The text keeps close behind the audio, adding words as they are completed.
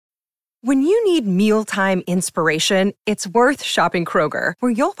When you need mealtime inspiration, it's worth shopping Kroger,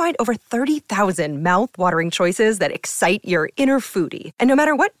 where you'll find over 30,000 mouth-watering choices that excite your inner foodie. And no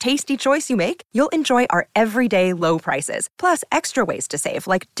matter what tasty choice you make, you'll enjoy our everyday low prices, plus extra ways to save,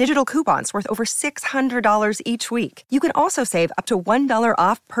 like digital coupons worth over $600 each week. You can also save up to $1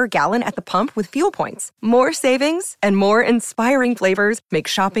 off per gallon at the pump with fuel points. More savings and more inspiring flavors make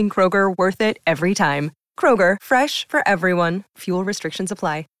shopping Kroger worth it every time. Kroger, fresh for everyone. Fuel restrictions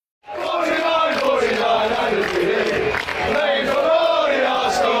apply.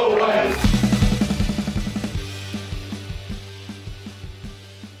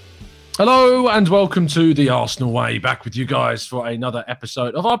 Hello and welcome to the Arsenal Way, back with you guys for another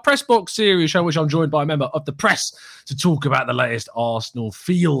episode of our Pressbox series show, which I'm joined by a member of the press to talk about the latest Arsenal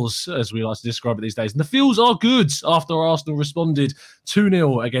feels, as we like to describe it these days. And the feels are good after Arsenal responded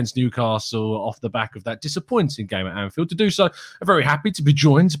 2-0 against Newcastle off the back of that disappointing game at Anfield. To do so, I'm very happy to be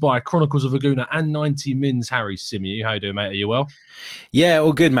joined by Chronicles of Aguna and 90 Min's Harry Symeou. How you doing, mate? Are you well? Yeah,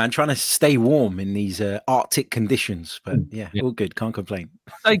 all good, man. Trying to stay warm in these Arctic conditions. But yeah, all good. Can't complain.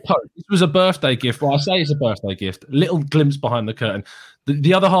 This was a birthday gift. Well, I say it's a birthday gift. Little glimpse behind the curtain.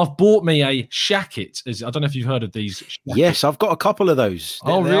 The other half bought me a shacket. I don't know if you've heard of these. Shackets. Yes, I've got a couple of those.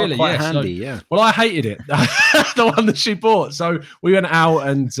 They really? Quite handy, yeah. Well, I hated it. The one that she bought. So we went out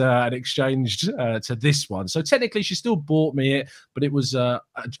and exchanged to this one. So technically, she still bought me it, but it was a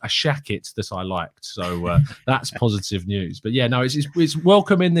shacket that I liked. So that's positive news. But yeah, no, it's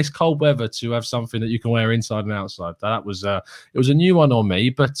welcome in this cold weather to have something that you can wear inside and outside. That was it was a new one on me.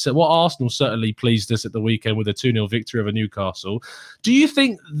 But what Arsenal certainly pleased us at the weekend with a 2-0 victory over Newcastle. Do you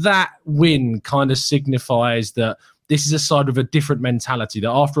think that win kind of signifies that this is a side of a different mentality, that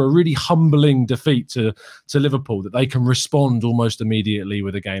after a really humbling defeat to Liverpool, that they can respond almost immediately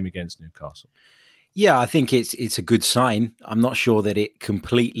with a game against Newcastle? Yeah, I think it's a good sign. I'm not sure that it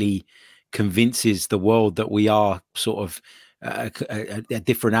completely convinces the world that we are sort of a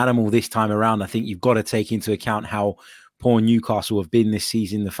different animal this time around. I think you've got to take into account how poor Newcastle have been this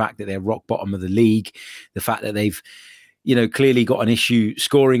season, the fact that they're rock bottom of the league, the fact that they've clearly got an issue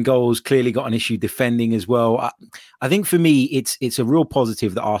scoring goals, clearly got an issue defending as well. I think for me, it's a real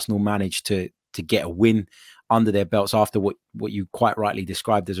positive that Arsenal managed to get a win under their belts after what you quite rightly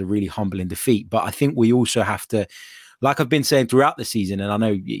described as a really humbling defeat. But I think we also have to, like I've been saying throughout the season, and I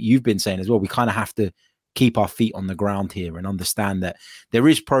know you've been saying as well, we kind of have to keep our feet on the ground here and understand that there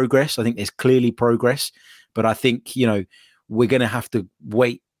is progress. I think there's clearly progress, but I think, we're going to have to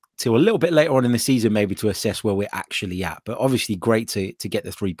wait till a little bit later on in the season, maybe, to assess where we're actually at. But obviously great to get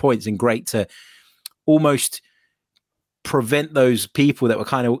the 3 points, and great to almost prevent those people that were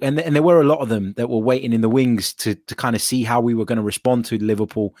kind of, and there were a lot of them that were waiting in the wings to kind of see how we were going to respond to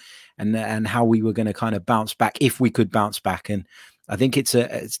Liverpool and how we were going to kind of bounce back, if we could bounce back. And I think it's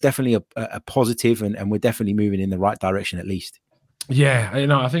definitely a positive, and we're definitely moving in the right direction at least. Yeah,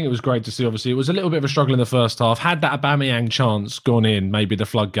 I think it was great to see. Obviously, it was a little bit of a struggle in the first half. Had that Aubameyang chance gone in, maybe the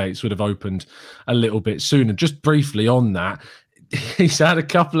floodgates would have opened a little bit sooner. Just briefly on that, he's had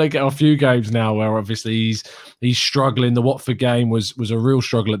a few games now where obviously he's struggling. The Watford game was a real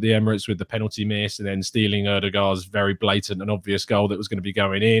struggle at the Emirates with the penalty miss, and then stealing Erdegaard's very blatant and obvious goal that was going to be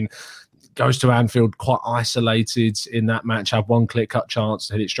going in. Goes to Anfield quite isolated in that match, had one clear-cut chance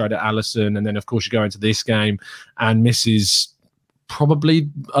to hit it straight at Alisson, and then of course you go into this game and misses, probably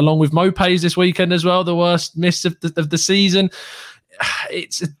along with Mopes this weekend as well, the worst miss of the season.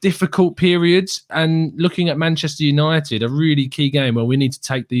 It's a difficult period, and looking at Manchester United, a really key game where we need to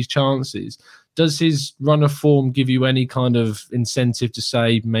take these chances. Does his run of form give you any kind of incentive to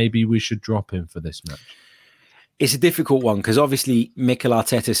say maybe we should drop him for this match? It's a difficult one because obviously Mikel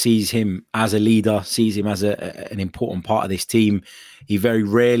Arteta sees him as a leader, sees him as an important part of this team. He very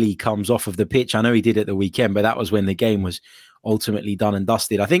rarely comes off of the pitch. I know he did at the weekend, but that was when the game was ultimately done and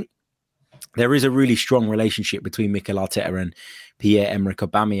dusted. I think there is a really strong relationship between Mikel Arteta and Pierre-Emerick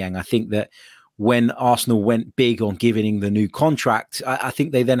Aubameyang. I think that when Arsenal went big on giving the new contract, I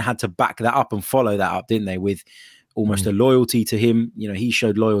think they then had to back that up and follow that up, didn't they? With almost a loyalty to him. He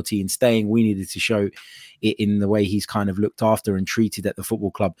showed loyalty in staying. We needed to show it in the way he's kind of looked after and treated at the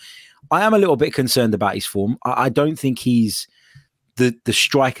football club. I am a little bit concerned about his form. I don't think he's the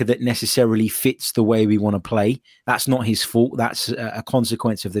striker that necessarily fits the way we want to play. That's not his fault. That's a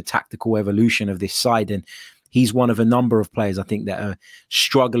consequence of the tactical evolution of this side. And he's one of a number of players, I think, that are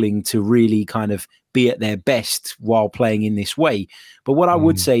struggling to really kind of be at their best while playing in this way. But what I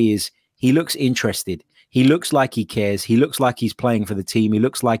would say is he looks interested. He looks like he cares. He looks like he's playing for the team. He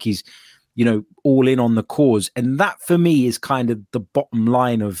looks like he's, all in on the cause. And that for me is kind of the bottom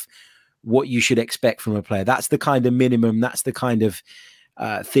line of what you should expect from a player. That's the kind of minimum. That's the kind of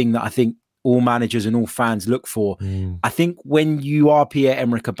thing that I think all managers and all fans look for. I think when you are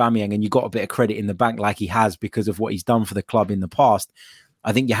Pierre-Emerick Aubameyang and you got a bit of credit in the bank like he has because of what he's done for the club in the past,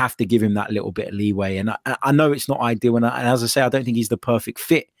 I think you have to give him that little bit of leeway. And I know it's not ideal. And as I say, I don't think he's the perfect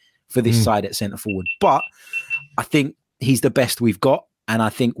fit for this side at centre forward. But I think he's the best we've got. And I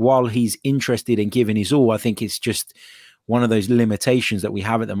think while he's interested in giving his all, I think it's just one of those limitations that we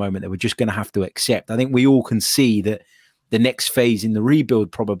have at the moment that we're just going to have to accept. I think we all can see that the next phase in the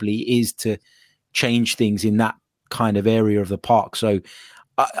rebuild probably is to change things in that kind of area of the park. So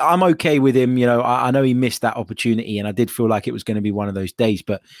I'm okay with him. You know, I know he missed that opportunity and I did feel like it was going to be one of those days,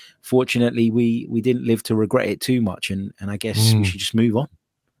 but fortunately we didn't live to regret it too much. And I guess we should just move on.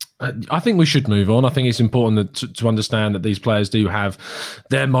 I think we should move on. I think it's important to understand that these players do have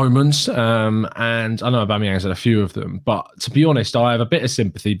their moments. And I know Aubameyang's had a few of them, but to be honest, I have a bit of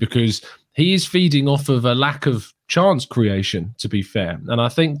sympathy because he is feeding off of a lack of chance creation, to be fair. And I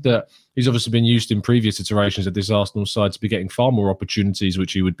think that he's obviously been used in previous iterations of this Arsenal side to be getting far more opportunities,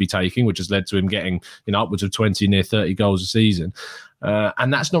 which he would be taking, which has led to him getting upwards of 20, near 30 goals a season.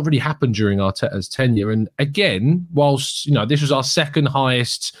 And that's not really happened during Arteta's tenure. And again, whilst this was our second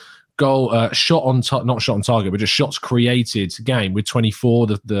highest goal not shot on target, but just shots created game with 24.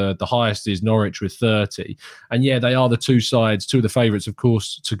 The highest is Norwich with 30. And yeah, they are the two of the favourites, of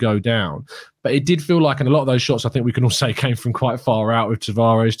course, to go down. But it did feel like, and a lot of those shots, I think we can all say, came from quite far out with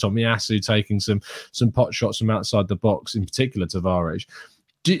Tavares, Tomiyasu taking some pot shots from outside the box, in particular Tavares.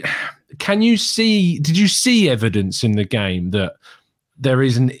 Did you see evidence in the game that there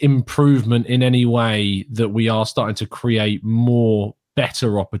is an improvement in any way, that we are starting to create more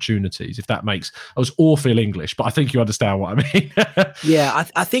better opportunities, if that makes... I was awful English, but I think you understand what I mean. Yeah,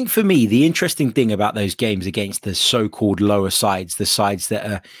 I think for me, the interesting thing about those games against the so-called lower sides, the sides that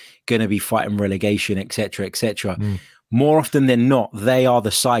are going to be fighting relegation, etc., more often than not, they are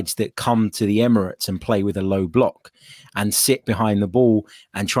the sides that come to the Emirates and play with a low block and sit behind the ball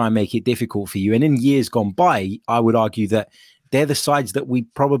and try and make it difficult for you. And in years gone by, I would argue that they're the sides that we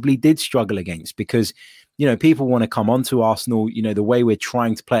probably did struggle against because people want to come onto Arsenal, the way we're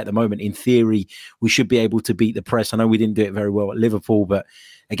trying to play at the moment. In theory, we should be able to beat the press. I know we didn't do it very well at Liverpool, but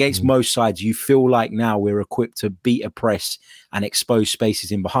against most sides, you feel like now we're equipped to beat a press and expose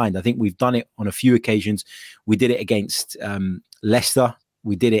spaces in behind. I think we've done it on a few occasions. We did it against Leicester.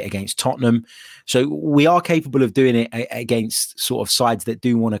 We did it against Tottenham. So we are capable of doing it against sort of sides that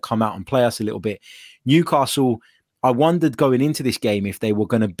do want to come out and play us a little bit. Newcastle, I wondered going into this game if they were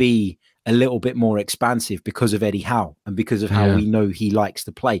going to be a little bit more expansive because of Eddie Howe and because of how we know he likes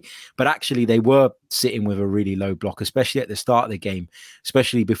to play. But actually, they were sitting with a really low block, especially at the start of the game,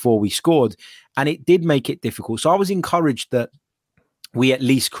 especially before we scored. And it did make it difficult. So I was encouraged that we at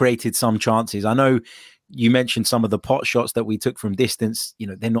least created some chances. I know you mentioned some of the pot shots that we took from distance.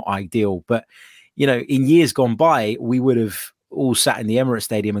 They're not ideal. But, in years gone by, we would have all sat in the Emirates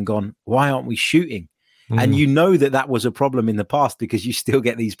Stadium and gone, why aren't we shooting? And that was a problem in the past because you still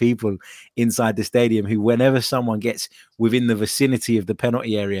get these people inside the stadium who, whenever someone gets within the vicinity of the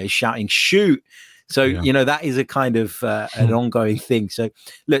penalty area, is shouting, shoot. So, that is a kind of an ongoing thing. So,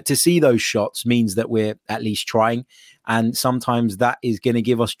 look, to see those shots means that we're at least trying. And sometimes that is going to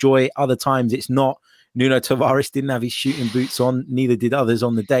give us joy. Other times it's not. Nuno Tavares didn't have his shooting boots on. Neither did others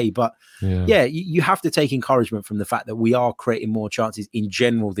on the day. But you have to take encouragement from the fact that we are creating more chances in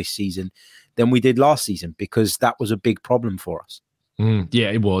general this season than we did last season, because that was a big problem for us. Yeah,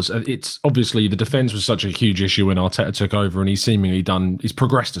 it was. It's obviously the defence was such a huge issue when Arteta took over, and he's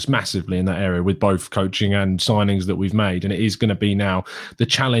progressed us massively in that area with both coaching and signings that we've made. And it is going to be now the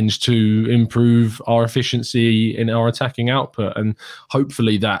challenge to improve our efficiency in our attacking output. And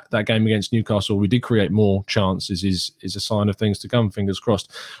hopefully that game against Newcastle, we did create more chances, is a sign of things to come. Fingers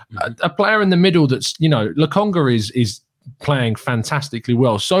crossed. A player in the middle that's, Lokonga is playing fantastically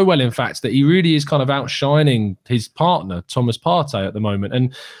well. So well, in fact, that he really is kind of outshining his partner, Thomas Partey, at the moment.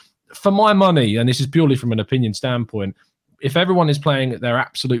 And for my money, and this is purely from an opinion standpoint, if everyone is playing at their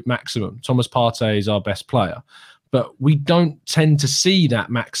absolute maximum, Thomas Partey is our best player. But we don't tend to see that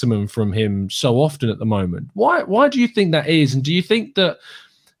maximum from him so often at the moment. Why do you think that is? And do you think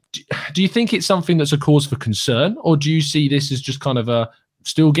it's something that's a cause for concern? Or do you see this as just kind of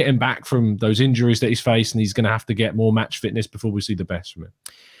still getting back from those injuries that he's faced, and he's going to have to get more match fitness before we see the best from him?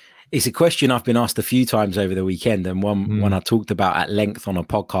 It's a question I've been asked a few times over the weekend, and one I talked about at length on a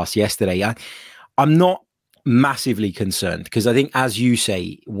podcast yesterday. I'm not massively concerned because I think, as you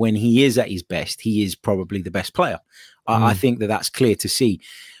say, when he is at his best, he is probably the best player. I think that's clear to see.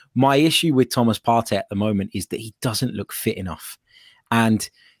 My issue with Thomas Partey at the moment is that he doesn't look fit enough. And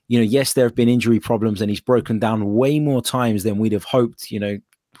yes, there have been injury problems and he's broken down way more times than we'd have hoped,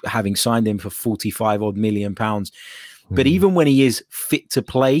 having signed him for 45 odd million pounds. But even when he is fit to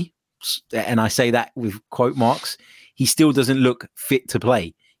play, and I say that with quote marks, he still doesn't look fit to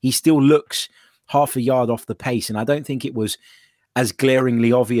play. He still looks half a yard off the pace. And I don't think it was as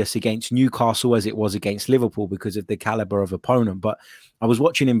glaringly obvious against Newcastle as it was against Liverpool because of the caliber of opponent. But I was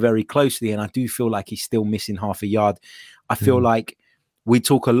watching him very closely and I do feel like he's still missing half a yard. I feel like we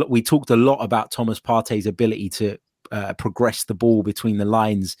talked a lot about Thomas Partey's ability to progress the ball between the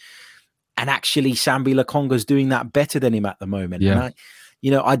lines. And actually, Sambi Lokonga's doing that better than him at the moment. Yeah.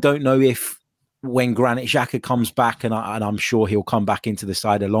 And I don't know if when Granit Xhaka comes back, and I'm sure he'll come back into the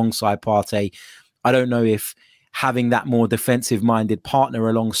side alongside Partey, I don't know if having that more defensive-minded partner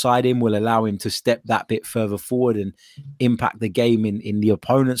alongside him will allow him to step that bit further forward and impact the game in the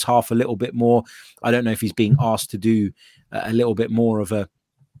opponent's half a little bit more. I don't know if he's being asked to do a little bit more of a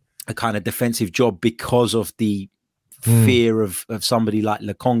kind of defensive job because of the fear of somebody like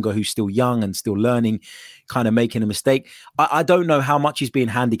Lokonga, who's still young and still learning, kind of making a mistake. I don't know how much he's being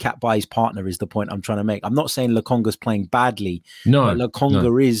handicapped by his partner is the point I'm trying to make. I'm not saying Lokonga's playing badly. No, but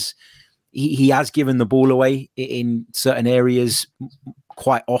Lokonga is, he has given the ball away in certain areas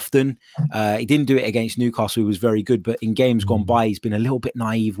quite often. He didn't do it against Newcastle, who was very good, but in games gone by, he's been a little bit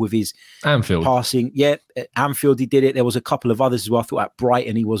naive with his Anfield passing. Yeah, at Anfield he did it. There was a couple of others as well. I thought at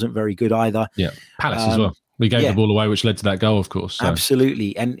Brighton he wasn't very good either. Yeah, Palace as well. We gave the ball away, which led to that goal, of course. So.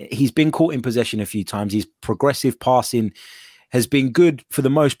 Absolutely. And he's been caught in possession a few times. His progressive passing has been good for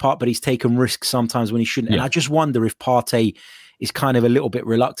the most part, but he's taken risks sometimes when he shouldn't. Yeah. And I just wonder if Partey is kind of a little bit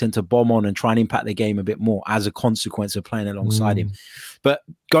reluctant to bomb on and try and impact the game a bit more as a consequence of playing alongside him. But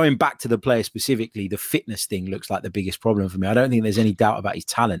going back to the player specifically, the fitness thing looks like the biggest problem for me. I don't think there's any doubt about his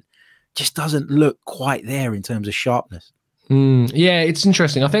talent. Just doesn't look quite there in terms of sharpness. Yeah, it's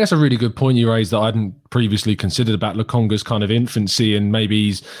interesting. I think that's a really good point you raised that I hadn't previously considered about Lokonga's kind of infancy, and maybe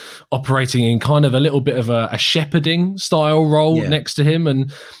he's operating in kind of a little bit of a shepherding style role next to him,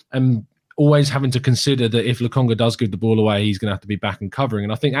 and always having to consider that if Lokonga does give the ball away, he's going to have to be back and covering.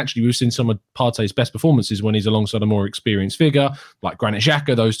 And I think actually we've seen some of Partey's best performances when he's alongside a more experienced figure like Granit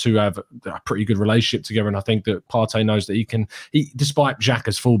Xhaka. Those two have a pretty good relationship together. And I think that Partey knows that he despite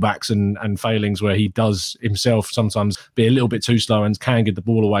Xhaka's fullbacks and failings where he does himself sometimes be a little bit too slow and can give the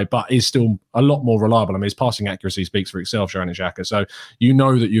ball away, but is still a lot more reliable. I mean, his passing accuracy speaks for itself, Granit Xhaka. So you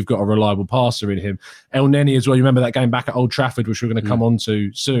know that you've got a reliable passer in him. El Neni as well. You remember that game back at Old Trafford, which we're going to come on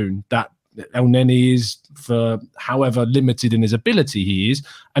to soon, that El Neni is, for however limited in his ability he is,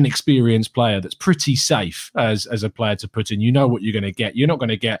 an experienced player that's pretty safe as a player to put in. You know what you're going to get. You're not going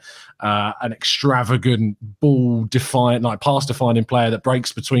to get an extravagant ball-defiant, like pass-defining player that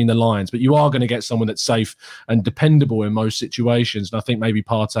breaks between the lines, but you are going to get someone that's safe and dependable in most situations. And I think maybe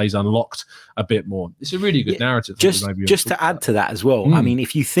Partey's unlocked a bit more. It's a really good narrative. Just to add to that as well, I mean,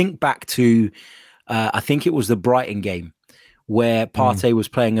 if you think back to, I think it was the Brighton game, where Partey was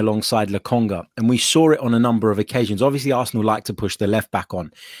playing alongside Lokonga. And we saw it on a number of occasions. Obviously, Arsenal like to push the left back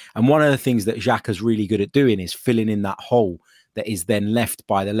on. And one of the things that Xhaka's really good at doing is filling in that hole that is then left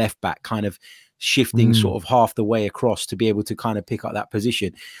by the left back, kind of shifting sort of half the way across to be able to kind of pick up that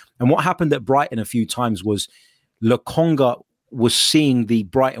position. And what happened at Brighton a few times was Lokonga was seeing the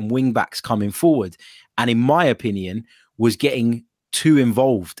Brighton wing backs coming forward. And in my opinion, was getting too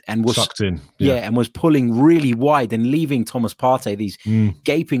involved and was sucked in, and was pulling really wide and leaving Thomas Partey these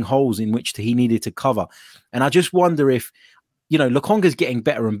gaping holes in which he needed to cover. And I just wonder if, Lokonga's getting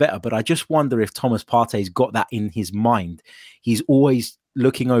better and better, but I just wonder if Thomas Partey's got that in his mind. He's always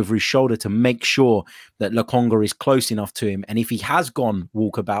looking over his shoulder to make sure that Lokonga is close enough to him. And if he has gone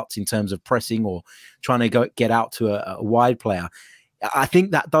walkabouts in terms of pressing or trying to get out to a wide player, I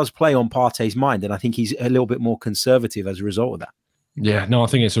think that does play on Partey's mind. And I think he's a little bit more conservative as a result of that. Yeah, no, I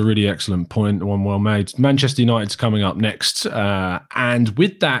think it's a really excellent point, one well made. Manchester United's coming up next. And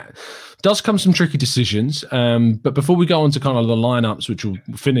with that does come some tricky decisions. But before we go on to kind of the lineups, which will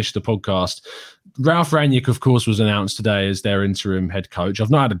finish the podcast, Ralf Rangnick, of course, was announced today as their interim head coach.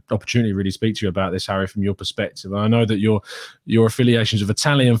 I've not had an opportunity to really speak to you about this, Harry, from your perspective. I know that your affiliations with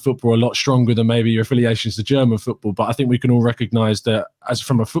Italian football are a lot stronger than maybe your affiliations to German football, but I think we can all recognise that as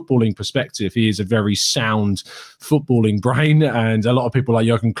from a footballing perspective, he is a very sound footballing brain, and a lot of people like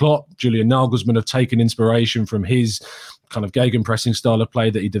Jurgen Klopp, Julian Nagelsmann have taken inspiration from his kind of gegenpressing style of play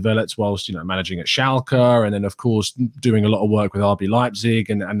that he developed whilst, managing at Schalke, and then, of course, doing a lot of work with RB Leipzig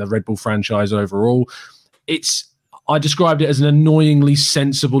and the Red Bull franchise overall. I described it as an annoyingly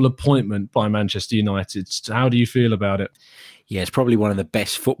sensible appointment by Manchester United. How do you feel about it? Yeah, it's probably one of the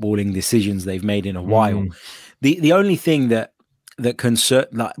best footballing decisions they've made in a while. The only thing that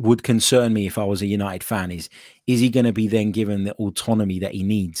that would concern me if I was a United fan is he going to be then given the autonomy that he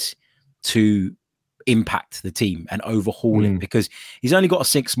needs to impact the team and overhaul it? Because he's only got a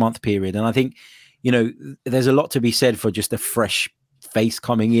 6-month period. And I think, there's a lot to be said for just a fresh face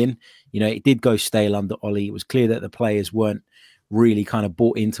coming in. It did go stale under Ollie. It was clear that the players weren't really kind of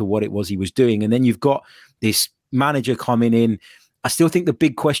bought into what it was he was doing. And then you've got this manager coming in. I still think the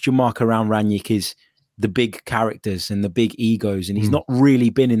big question mark around Rangnick is the big characters and the big egos. And he's not really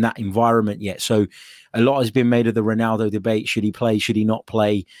been in that environment yet. So a lot has been made of the Ronaldo debate. Should he play? Should he not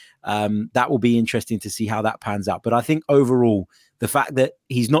play? That will be interesting to see how that pans out. But I think overall, the fact that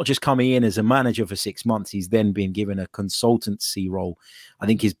he's not just coming in as a manager for 6 months, he's then been given a consultancy role, I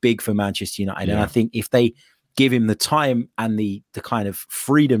think is big for Manchester United. Yeah. And I think if they give him the time and the kind of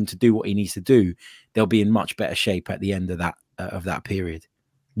freedom to do what he needs to do, they'll be in much better shape at the end of that period.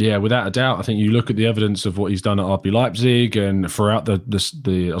 Yeah, without a doubt. I think you look at the evidence of what he's done at RB Leipzig and throughout the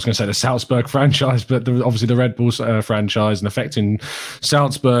I was going to say the Salzburg franchise, but obviously the Red Bull franchise, and affecting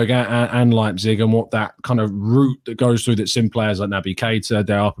Salzburg and Leipzig, and what that kind of route that goes through, that sim players like Naby Keita,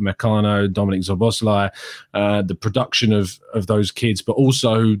 Dao Upamecano, Dominic Szoboszlai, the production of those kids, but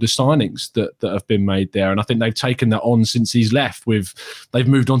also the signings that have been made there. And I think they've taken that on since he's left. They've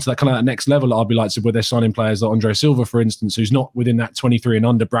moved on to that kind of that next level at RB Leipzig, where they're signing players like Andre Silva, for instance, who's not within that 23 and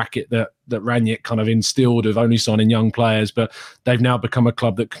under bracket that Rangnick kind of instilled of only signing young players, but they've now become a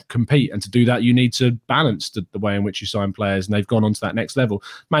club that can compete. And to do that, you need to balance the way in which you sign players, and they've gone on to that next level.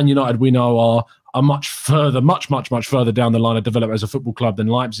 Man United, we know, are much further down the line of development as a football club than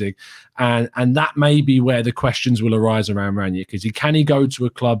Leipzig, and that may be where the questions will arise around Rangnick. Can he go to a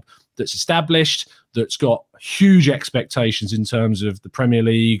club that's established, that's got huge expectations in terms of the Premier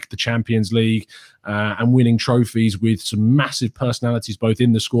League, the Champions League, and winning trophies, with some massive personalities both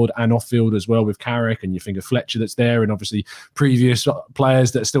in the squad and off field as well, with Carrick, and you think of Fletcher that's there, and obviously previous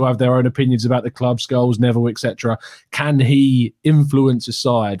players that still have their own opinions about the club, Scholes, Neville, etc. Can he influence a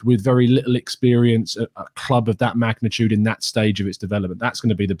side with very little experience, a club of that magnitude in that stage of its development? That's going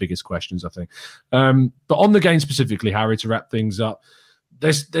to be the biggest questions, I think. But on the game specifically, Harry, to wrap things up,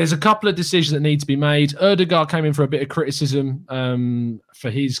 There's a couple of decisions that need to be made. Ødegaard came in for a bit of criticism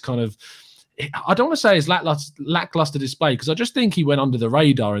for his kind of, I don't want to say his lackluster display, because I just think he went under the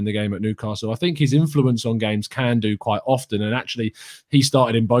radar in the game at Newcastle. I think his influence on games can do quite often. And actually, he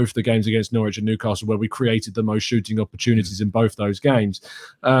started in both the games against Norwich and Newcastle, where we created the most shooting opportunities in both those games.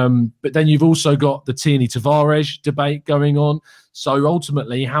 But then you've also got the Tierney-Tavares debate going on. So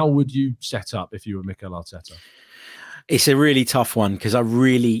ultimately, how would you set up if you were Mikel Arteta? It's a really tough one, because I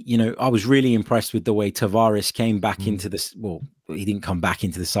was really impressed with the way Tavares came back into this. Well, he didn't come back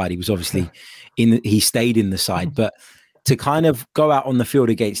into the side. He was obviously he stayed in the side, but to kind of go out on the field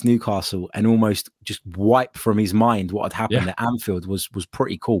against Newcastle and almost just wipe from his mind what had happened at Anfield was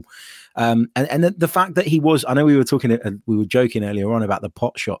pretty cool. And the fact that he was, I know we were joking earlier on about the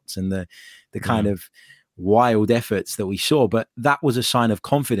pot shots and the kind of wild efforts that we saw, but that was a sign of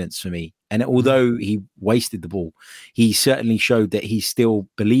confidence for me. And although he wasted the ball, he certainly showed that he still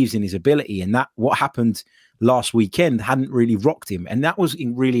believes in his ability. And that what happened last weekend hadn't really rocked him. And that was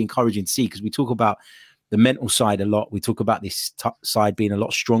really encouraging to see, because we talk about the mental side a lot. We talk about this side being a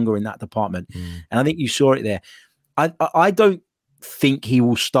lot stronger in that department. And I think you saw it there. I don't think he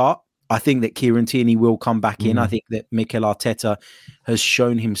will start. I think that Kieran Tierney will come back in. I think that Mikel Arteta has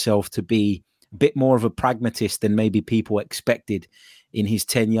shown himself to be a bit more of a pragmatist than maybe people expected in his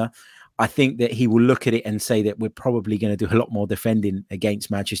tenure. I think that he will look at it and say that we're probably going to do a lot more defending against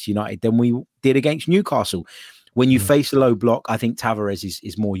Manchester United than we did against Newcastle. When you face a low block, I think Tavares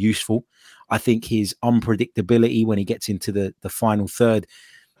is more useful. I think his unpredictability when he gets into the final third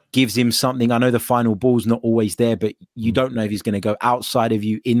gives him something. I know the final ball's not always there, but you don't know if he's going to go outside of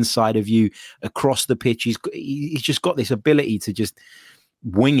you, inside of you, across the pitch. He's just got this ability to just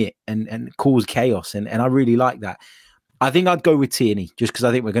wing it and cause chaos. And I really like that. I think I'd go with Tierney, just because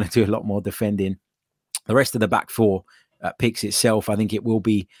I think we're going to do a lot more defending. The rest of the back four picks itself. I think it will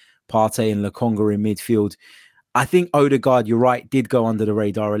be Partey and Lokonga in midfield. I think Ødegaard, you're right, did go under the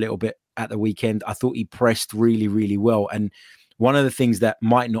radar a little bit at the weekend. I thought he pressed really, really well. And one of the things that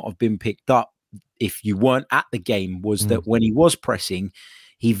might not have been picked up if you weren't at the game was that when he was pressing,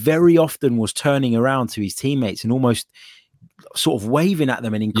 he very often was turning around to his teammates and almost sort of waving at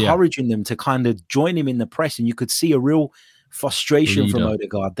them and encouraging them to kind of join him in the press. And you could see a real frustration from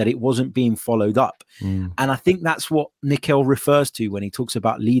Ødegaard that it wasn't being followed up. And I think that's what Mikel refers to when he talks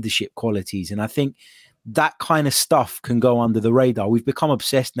about leadership qualities. And I think that kind of stuff can go under the radar. We've become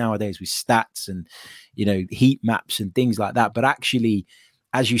obsessed nowadays with stats and, heat maps and things like that. But actually,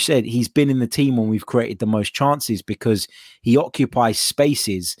 as you said, he's been in the team when we've created the most chances because he occupies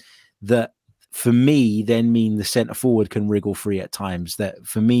spaces that, for me, then mean the centre forward can wriggle free at times. That,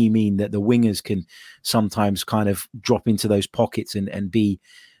 for me, mean that the wingers can sometimes kind of drop into those pockets and be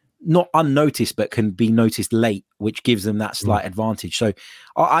not unnoticed, but can be noticed late, which gives them that slight advantage. So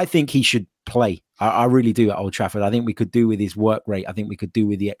I think he should play. I really do at Old Trafford. I think we could do with his work rate. I think we could do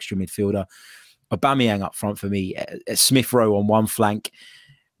with the extra midfielder. Aubameyang up front for me. Smith Rowe on one flank.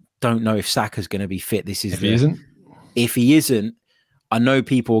 Don't know if Saka's going to be fit. This is if he isn't, I know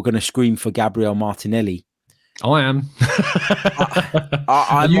people are going to scream for Gabriel Martinelli. I am.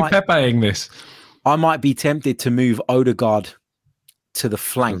 Are you Pepeing this? I might be tempted to move Odegaard to the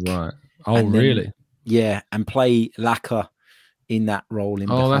flank. Right. Oh, really? Yeah, and play Laka in that role.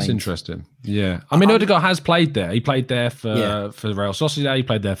 That's interesting. Yeah. I mean, Odegaard has played there. He played there for Real Sociedad. He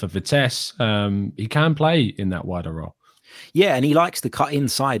played there for Vitesse. He can play in that wider role. Yeah, and he likes to cut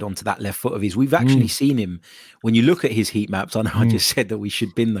inside onto that left foot of his. We've actually seen him, when you look at his heat maps, I know I just said that we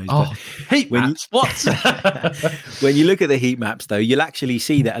should bin those. Oh, heat maps? What? When you look at the heat maps, though, you'll actually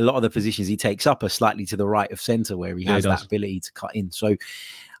see that a lot of the positions he takes up are slightly to the right of centre, where he has that ability to cut in. So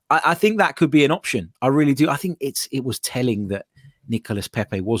I think that could be an option. I really do. I think it was telling that Nicolas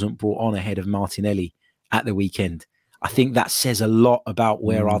Pepe wasn't brought on ahead of Martinelli at the weekend. I think that says a lot about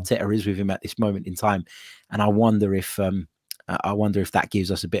where Arteta is with him at this moment in time. And I wonder if that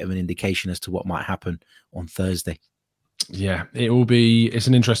gives us a bit of an indication as to what might happen on Thursday. Yeah, it's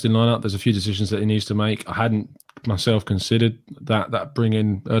an interesting lineup. There's a few decisions that he needs to make. I hadn't myself considered that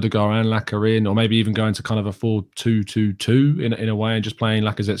bringing Odegaard and Laka in, or maybe even going to kind of a 4-2-2-2 in a way and just playing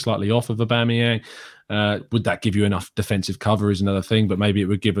Lacazette slightly off of Aubameyang. Would that give you enough defensive cover is another thing, but maybe it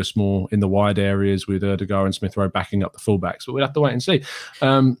would give us more in the wide areas with Odegaard and Smith Rowe backing up the fullbacks. But we'd have to wait and see.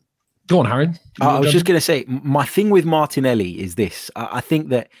 Go on, Harry. I was just going to say, my thing with Martinelli is this. I think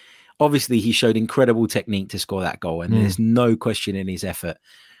that obviously he showed incredible technique to score that goal, and there's no question in his effort.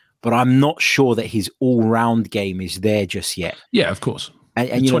 But I'm not sure that his all-round game is there just yet. Yeah, of course.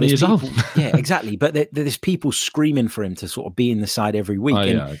 And 20 years old. Yeah, exactly. But there's people screaming for him to sort of be in the side every week. I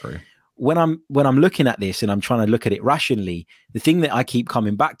agree. When I'm looking at this and I'm trying to look at it rationally, the thing that I keep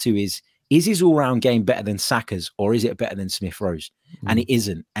coming back to is his all-round game better than Saka's, or is it better than Smith Rowe's? And it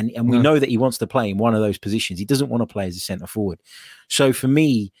isn't. And we know that he wants to play in one of those positions. He doesn't want to play as a centre forward. So for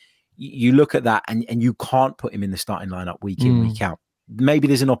me, you look at that and you can't put him in the starting lineup week in, week out. Maybe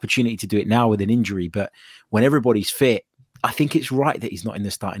there's an opportunity to do it now with an injury, but when everybody's fit, I think it's right that he's not in the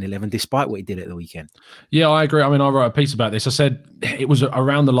starting 11, despite what he did at the weekend. Yeah, I agree. I mean, I wrote a piece about this. I said it was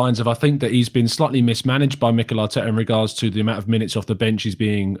around the lines of, I think that he's been slightly mismanaged by Mikel Arteta in regards to the amount of minutes off the bench he's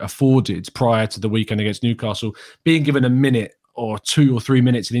being afforded prior to the weekend against Newcastle. Being given a minute or 2 or 3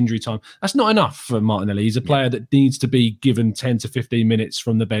 minutes in injury time, that's not enough for Martinelli. He's a player that needs to be given 10 to 15 minutes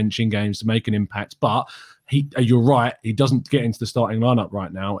from the bench in games to make an impact. But you're right, he doesn't get into the starting lineup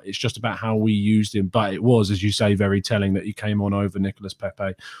right now. It's just about how we used him. But it was, as you say, very telling that he came on over Nicolas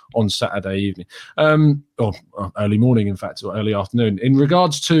Pepe on Saturday evening. Or early morning, in fact, or early afternoon. In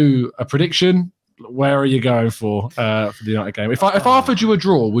regards to a prediction, where are you going for the United game? If I offered you a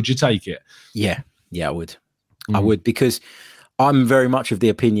draw, would you take it? Yeah, I would. I would, because I'm very much of the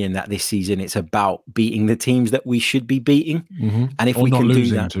opinion that this season it's about beating the teams that we should be beating, and if we can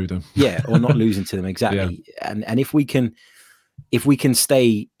do that, to them. or not losing to them, exactly. Yeah. And if we can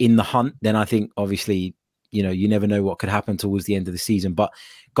stay in the hunt, then I think obviously you never know what could happen towards the end of the season. But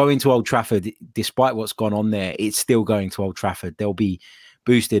going to Old Trafford, despite what's gone on there, it's still going to Old Trafford. They'll be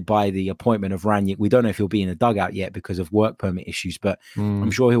boosted by the appointment of Ranić. We don't know if he'll be in the dugout yet because of work permit issues, but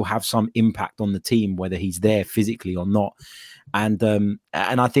I'm sure he'll have some impact on the team, whether he's there physically or not. And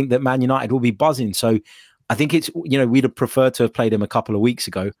I think that Man United will be buzzing. So I think it's, we'd have preferred to have played him a couple of weeks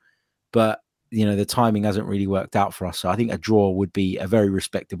ago, but the timing hasn't really worked out for us. So I think a draw would be a very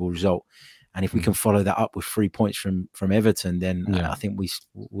respectable result. And if we can follow that up with 3 points from Everton, then I think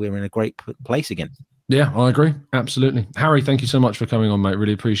we're in a great place again. Yeah, I agree. Absolutely. Harry, thank you so much for coming on, mate.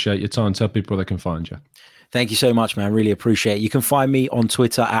 Really appreciate your time. Tell people where they can find you. Thank you so much, man. Really appreciate it. You can find me on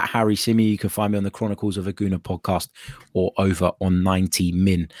Twitter at Harry Symeou. You can find me on the Chronicles of a Gooner podcast or over on 90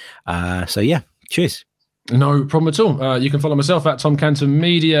 Min. So yeah, cheers. No problem at all. You can follow myself at Tom Canton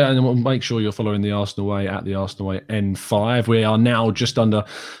Media, and we'll make sure you're following the Arsenal Way at the Arsenal Way N5. We are now just under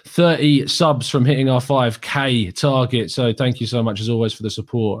 30 subs from hitting our 5K target. So thank you so much as always for the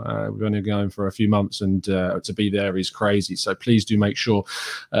support. We've only been going for a few months, and to be there is crazy. So please do make sure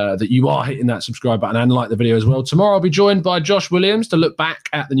that you are hitting that subscribe button and like the video as well. Tomorrow I'll be joined by Josh Williams to look back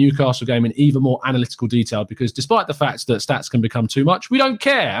at the Newcastle game in even more analytical detail, because despite the fact that stats can become too much, we don't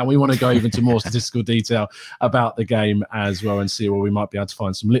care, and we want to go even to more statistical detail about the game as well and see where we might be able to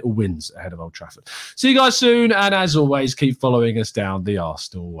find some little wins ahead of Old Trafford. See you guys soon. And as always, keep following us down the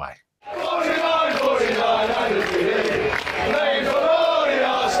Arsenal way.